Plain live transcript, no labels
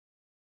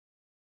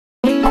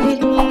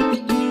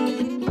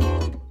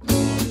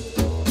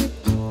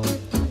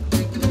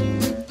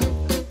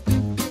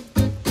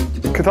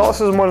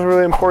Catholicism was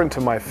really important to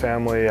my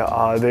family.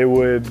 They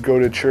would go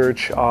to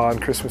church on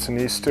Christmas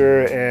and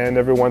Easter, and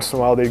every once in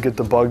a while they'd get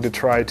the bug to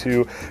try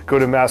to go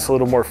to Mass a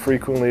little more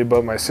frequently,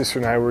 but my sister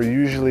and I were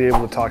usually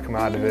able to talk them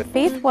out of it.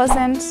 Faith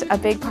wasn't a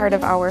big part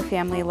of our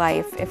family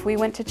life. If we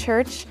went to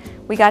church,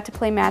 we got to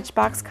play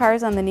Matchbox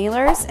cars on the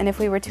kneelers, and if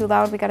we were too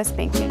loud, we got a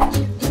spanking.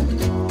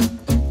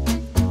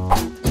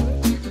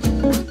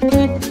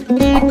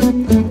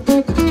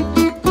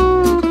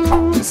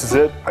 This is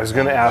it. I was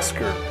going to ask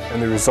her,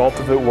 and the result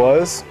of it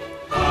was...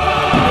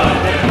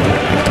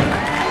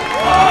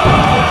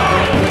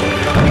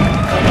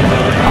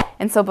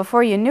 And so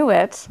before you knew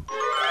it,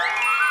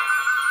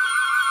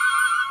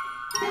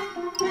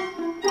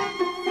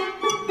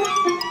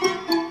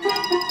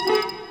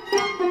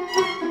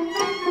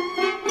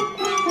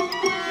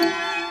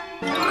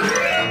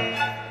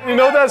 you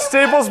know that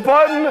Staples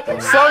button?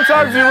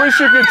 Sometimes you wish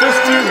you could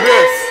just do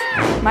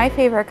this. my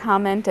favorite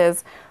comment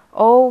is,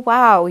 "Oh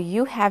wow,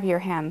 you have your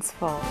hands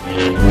full."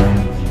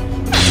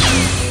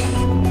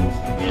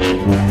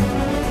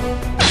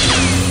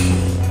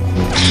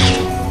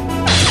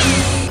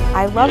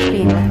 I love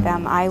being with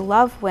them. I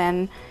love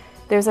when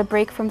there's a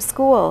break from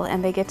school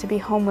and they get to be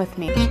home with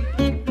me.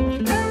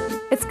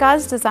 It's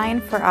God's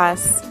design for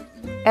us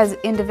as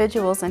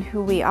individuals and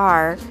who we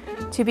are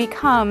to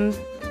become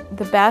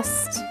the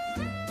best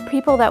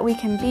people that we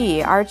can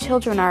be. Our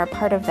children are a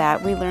part of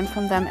that. We learn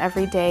from them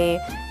every day,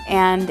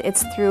 and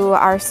it's through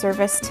our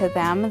service to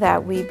them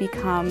that we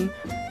become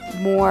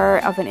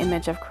more of an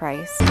image of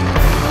Christ.